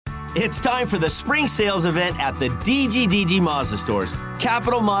It's time for the spring sales event at the DGDG Mazda stores.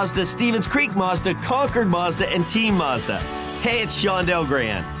 Capital Mazda, Stevens Creek Mazda, Concord Mazda, and Team Mazda. Hey, it's Shondell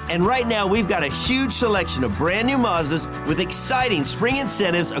Grand. And right now, we've got a huge selection of brand new Mazdas with exciting spring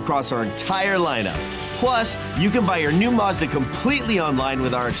incentives across our entire lineup. Plus, you can buy your new Mazda completely online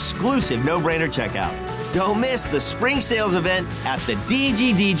with our exclusive no-brainer checkout. Don't miss the spring sales event at the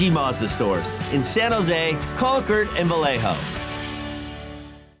DGDG Mazda stores in San Jose, Concord, and Vallejo.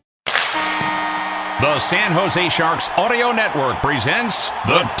 The San Jose Sharks Audio Network presents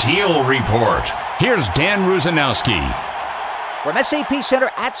The Teal Report. Here's Dan Rusanowski. From SAP Center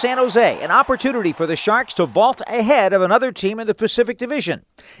at San Jose, an opportunity for the Sharks to vault ahead of another team in the Pacific Division.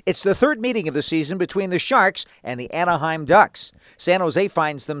 It's the third meeting of the season between the Sharks and the Anaheim Ducks. San Jose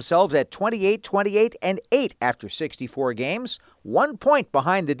finds themselves at 28-28-8 after 64 games, 1 point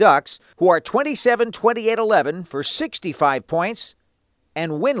behind the Ducks, who are 27-28-11 for 65 points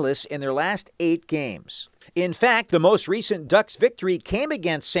and winless in their last 8 games. In fact, the most recent Ducks victory came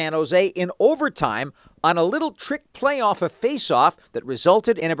against San Jose in overtime on a little trick play off a face-off that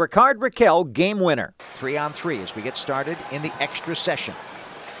resulted in a Rickard Rakell game winner. 3-on-3 as we get started in the extra session.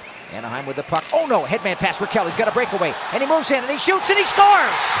 Anaheim with the puck. Oh no, headman pass Rakell. He's got a breakaway. And he moves in and he shoots and he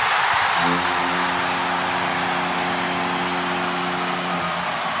scores!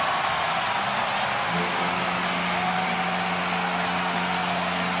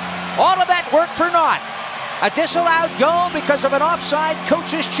 All of that worked for naught. A disallowed goal because of an offside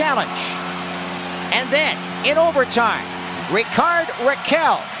coach's challenge. And then, in overtime, Rickard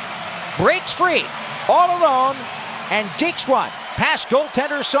Rakell breaks free, all alone, and dinks one past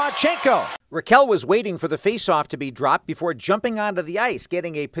goaltender Sawchenko. Rakell was waiting for the faceoff to be dropped before jumping onto the ice,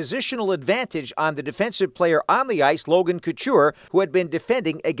 getting a positional advantage on the defensive player on the ice, Logan Couture, who had been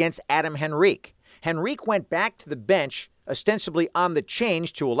defending against Adam Henrique. Henrique went back to the bench, ostensibly on the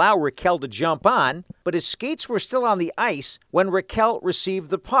change to allow Rakell to jump on, but his skates were still on the ice when Rakell received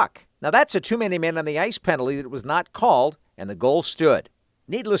the puck. Now that's a too many men on the ice penalty that was not called, and the goal stood.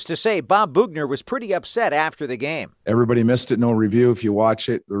 Needless to say, Bob Boughner was pretty upset after the game. Everybody missed it, no review. If you watch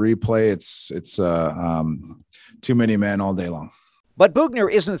it, the replay, it's too many men all day long. But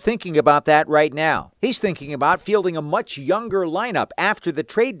Boughner isn't thinking about that right now. He's thinking about fielding a much younger lineup after the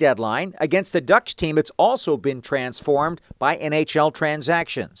trade deadline against the Ducks team that's also been transformed by NHL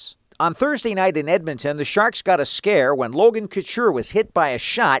transactions. On Thursday night in Edmonton, the Sharks got a scare when Logan Couture was hit by a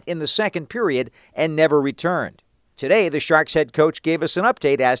shot in the second period and never returned. Today, the Sharks head coach gave us an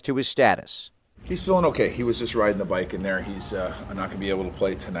update as to his status. He's feeling okay. He was just riding the bike in there. He's not going to be able to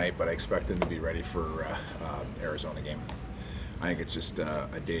play tonight, but I expect him to be ready for Arizona game. I think it's just a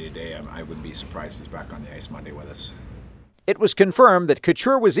day-to-day. I wouldn't be surprised if he's back on the ice Monday with us. It was confirmed that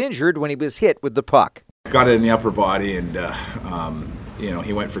Couture was injured when he was hit with the puck. Got it in the upper body, and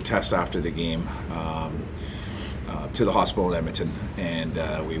he went for tests after the game to the hospital in Edmonton,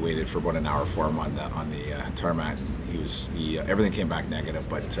 and we waited for about an hour for him on the tarmac. Everything came back negative,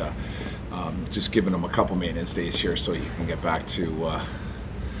 but just giving him a couple maintenance days here so he can get back to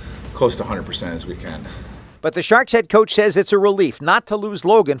close to 100% as we can. But the Sharks head coach says it's a relief not to lose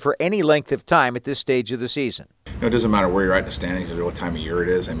Logan for any length of time at this stage of the season. It doesn't matter where you're at in the standings or what time of year it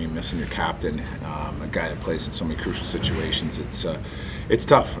is. I mean, missing your captain, a guy that plays in so many crucial situations, it's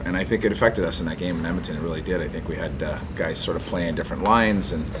tough. And I think it affected us in that game in Edmonton. It really did. I think we had guys sort of playing different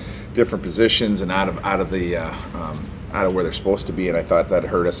lines and different positions and out of where they're supposed to be. And I thought that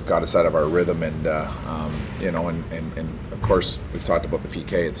hurt us, got us out of our rhythm. And and of course we've talked about the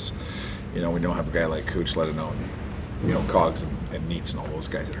PK. We don't have a guy like Cooch, let alone, Cogs and Neitz and all those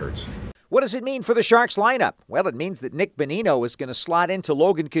guys. It hurts. What does it mean for the Sharks lineup? Well, it means that Nick Bonino is going to slot into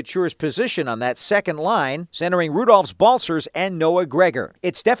Logan Couture's position on that second line, centering Rudolfs Balcers and Noah Gregor.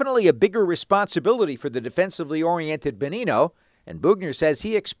 It's definitely a bigger responsibility for the defensively oriented Bonino, and Boughner says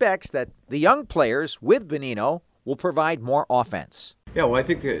he expects that the young players with Bonino will provide more offense. Yeah, well, I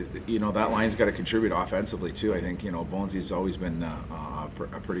think that line's got to contribute offensively too. I think Bonesy's always been a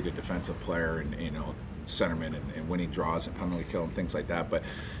pretty good defensive player, and centerman and winning draws and penalty kill and things like that. But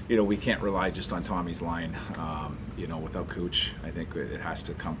we can't rely just on Tommy's line. Without Cooch, I think it has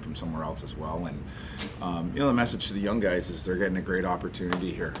to come from somewhere else as well. And the message to the young guys is they're getting a great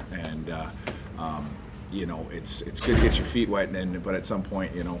opportunity here, and it's good to get your feet wet, but at some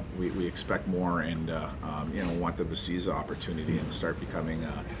point, we expect more, and want them to seize the opportunity and start becoming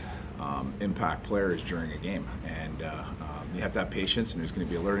impact players during a game. And you have to have patience, and there's going to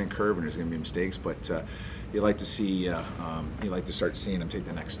be a learning curve, and there's going to be mistakes, but you like to see, you like to start seeing them take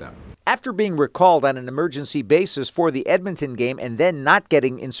the next step. After being recalled on an emergency basis for the Edmonton game and then not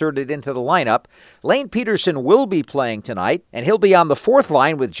getting inserted into the lineup, Lane Pederson will be playing tonight, and he'll be on the fourth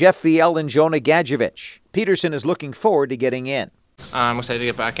line with Jeff Viel and Jonah Gadjevich. Pederson is looking forward to getting in. I'm excited to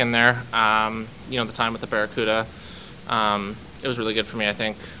get back in there. The time with the Barracuda, it was really good for me, I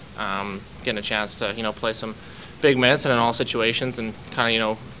think, getting a chance to, play some big minutes and in all situations and kind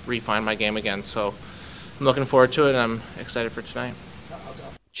of, refine my game again. So I'm looking forward to it, and I'm excited for tonight.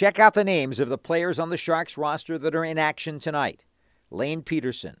 Check out the names of the players on the Sharks roster that are in action tonight. Lane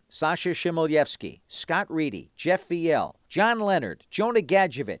Pederson, Sasha Chmielewski, Scott Reedy, Jeff Viel, John Leonard, Jonah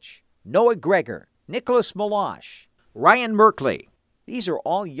Gadjevich, Noah Gregor, Nicholas Meloche, Ryan Merkley. These are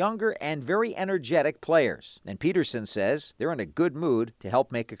all younger and very energetic players, and Pederson says they're in a good mood to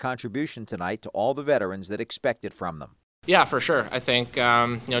help make a contribution tonight to all the veterans that expect it from them. Yeah, for sure. I think,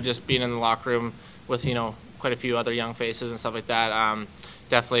 just being in the locker room with, quite a few other young faces and stuff like that,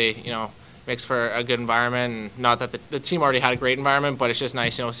 definitely, makes for a good environment. And not that the team already had a great environment, but it's just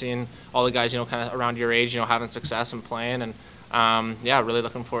nice, seeing all the guys, kind of around your age, having success and playing. And, really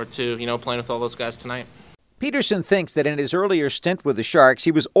looking forward to, playing with all those guys tonight. Pederson thinks that in his earlier stint with the Sharks,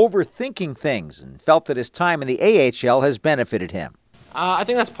 he was overthinking things and felt that his time in the AHL has benefited him. I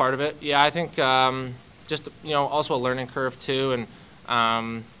think that's part of it. Yeah, I think just, also a learning curve too. And,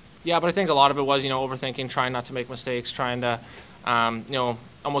 but I think a lot of it was, overthinking, trying not to make mistakes, trying to,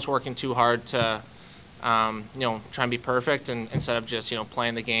 almost working too hard to, try and be perfect and instead of just,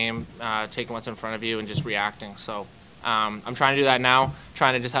 playing the game, taking what's in front of you and just reacting. So I'm trying to do that now,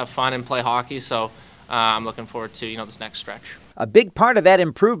 trying to just have fun and play hockey. So I'm looking forward to, this next stretch. A big part of that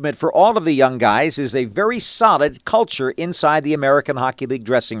improvement for all of the young guys is a very solid culture inside the American Hockey League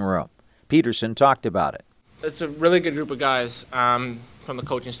dressing room. Pederson talked about it. It's a really good group of guys from the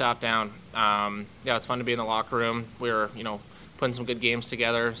coaching staff down. It's fun to be in the locker room. We were, putting some good games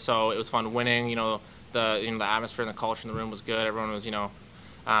together, so it was fun winning. The atmosphere and the culture in the room was good. Everyone was,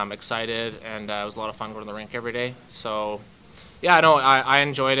 excited, and it was a lot of fun going to the rink every day. So, I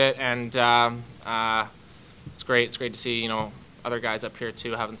enjoyed it, and it's great. It's great to see, other guys up here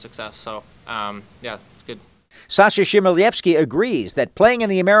too having success. So, it's good. Sasha Chmielewski agrees that playing in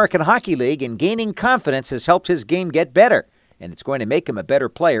the American Hockey League and gaining confidence has helped his game get better, and it's going to make him a better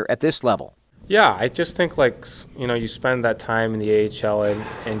player at this level. Yeah, I just think you spend that time in the AHL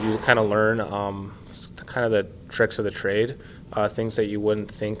and you kind of learn kind of the tricks of the trade, things that you wouldn't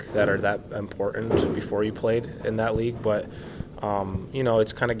think that are that important before you played in that league. But,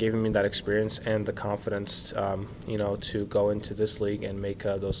 it's kind of given me that experience and the confidence, to go into this league and make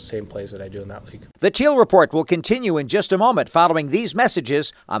those same plays that I do in that league. The Teal Report will continue in just a moment following these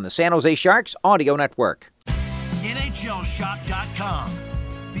messages on the San Jose Sharks Audio Network. NHLShop.com,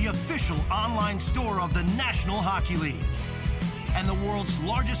 the official online store of the National Hockey League, and the world's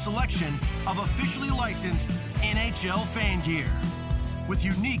largest selection of officially licensed NHL fan gear, with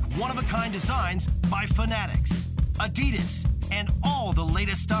unique one-of-a-kind designs by Fanatics, Adidas, and all the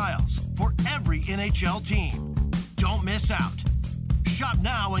latest styles for every NHL team. Don't miss out. Shop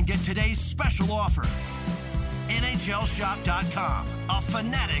now and get today's special offer. NHLShop.com, a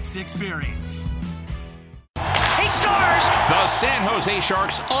Fanatics experience. He scores! The San Jose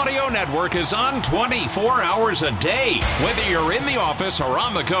Sharks Audio Network is on 24 hours a day. Whether you're in the office or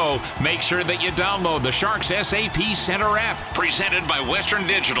on the go, make sure that you download the Sharks SAP Center app, presented by Western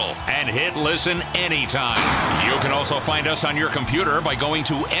Digital, and hit listen anytime. You can also find us on your computer by going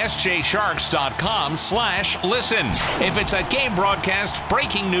to sjsharks.com/listen. If it's a game broadcast,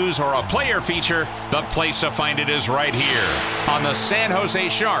 breaking news, or a player feature, the place to find it is right here on the San Jose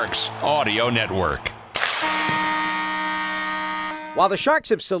Sharks Audio Network. While the Sharks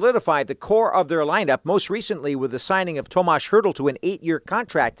have solidified the core of their lineup, most recently with the signing of Tomas Hertl to an 8-year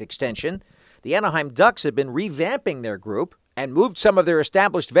contract extension, the Anaheim Ducks have been revamping their group and moved some of their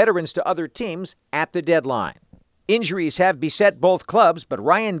established veterans to other teams at the deadline. Injuries have beset both clubs, but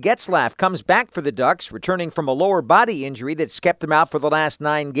Ryan Getzlaf comes back for the Ducks, returning from a lower body injury that's kept him out for the last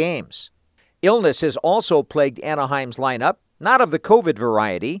 9 games. Illness has also plagued Anaheim's lineup, not of the COVID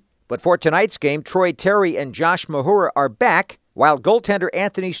variety, but for tonight's game, Troy Terry and Josh Mahura are back, while goaltender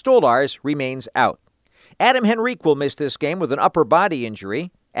Anthony Stolarz remains out. Adam Henrique will miss this game with an upper body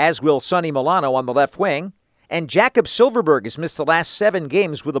injury, as will Sonny Milano on the left wing, and Jakob Silfverberg has missed the last 7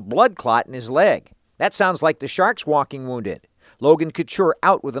 games with a blood clot in his leg. That sounds like the Sharks walking wounded. Logan Couture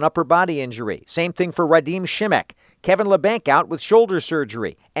out with an upper body injury. Same thing for Radim Šimek. Kevin Labanc out with shoulder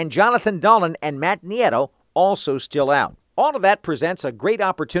surgery, and Jonathan Dahlen and Matt Nieto also still out. All of that presents a great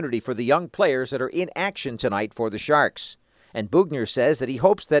opportunity for the young players that are in action tonight for the Sharks. And Boughner says that he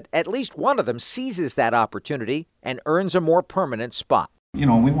hopes that at least one of them seizes that opportunity and earns a more permanent spot. You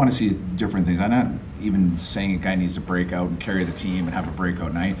know, we want to see different things. I'm not even saying a guy needs to break out and carry the team and have a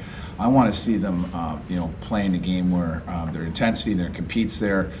breakout night. I want to see them, playing a game where their intensity, their compete's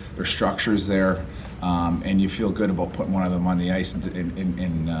there, their structure's there, and you feel good about putting one of them on the ice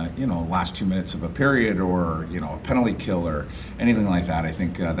in last 2 minutes of a period, or a penalty kill or anything like that. I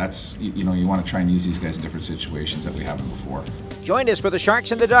think that's you want to try and use these guys in different situations that we haven't before. Join us for the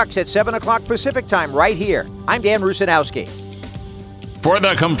Sharks and the Ducks at 7 o'clock Pacific time right here. I'm Dan Rusanowski. For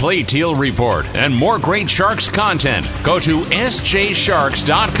the complete Teal Report and more great Sharks content, go to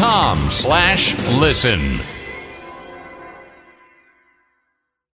sjsharks.com/listen.